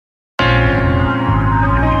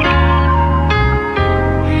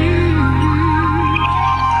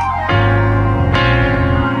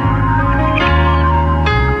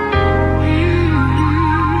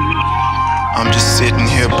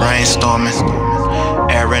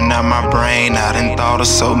brainstorming, airing out my brain. I done thought of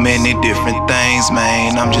so many different things,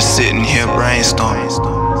 man. I'm just sitting here brainstorming.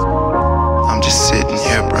 I'm just sitting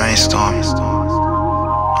here brainstorming.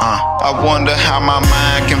 I wonder how my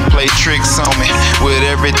mind can play tricks on me with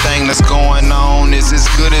everything that's going on. Is as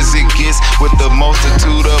good as it gets with the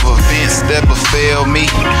multitude of events that befell me.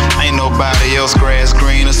 Ain't nobody else grass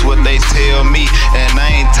green, is what they tell me. And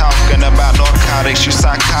I ain't talking about narcotics. You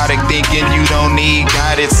psychotic thinking you don't need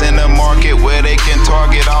guidance in a market where they can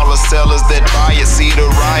target all the sellers that buy it. See, the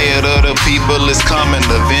riot of the people is coming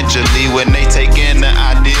eventually when they take in the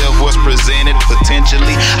idea of what's presented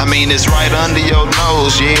potentially. I mean, it's right under your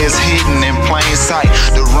nose, yeah, it's hidden in plain sight.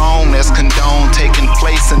 The wrong that's condoned taking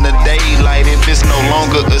place in the daylight. If it's no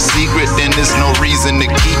longer a secret, then there's no reason to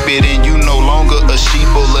keep it. And you no longer a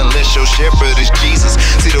sheeple unless your shepherd is Jesus.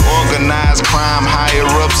 See, the organized crime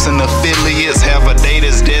higher-ups and affiliates have a date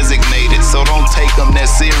that's designated, so don't take them that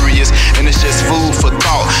serious. And it's just food for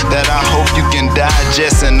thought that I hope you can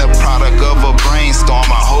digest. And the product of a brainstorm,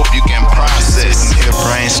 I hope you can process. Sitting here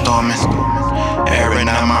brainstorming, airing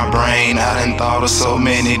out my brain. I done thought of so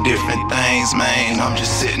many different things, man. I'm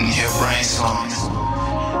just sitting here brainstorming,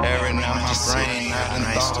 airing out my brain. I done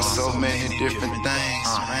thought of so many different things,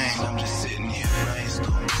 man. I'm just sitting here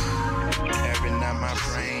brainstorming, airing out my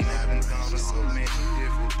brain. I done thought of so many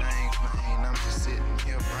different things, man. I'm just sitting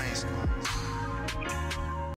here brainstorming.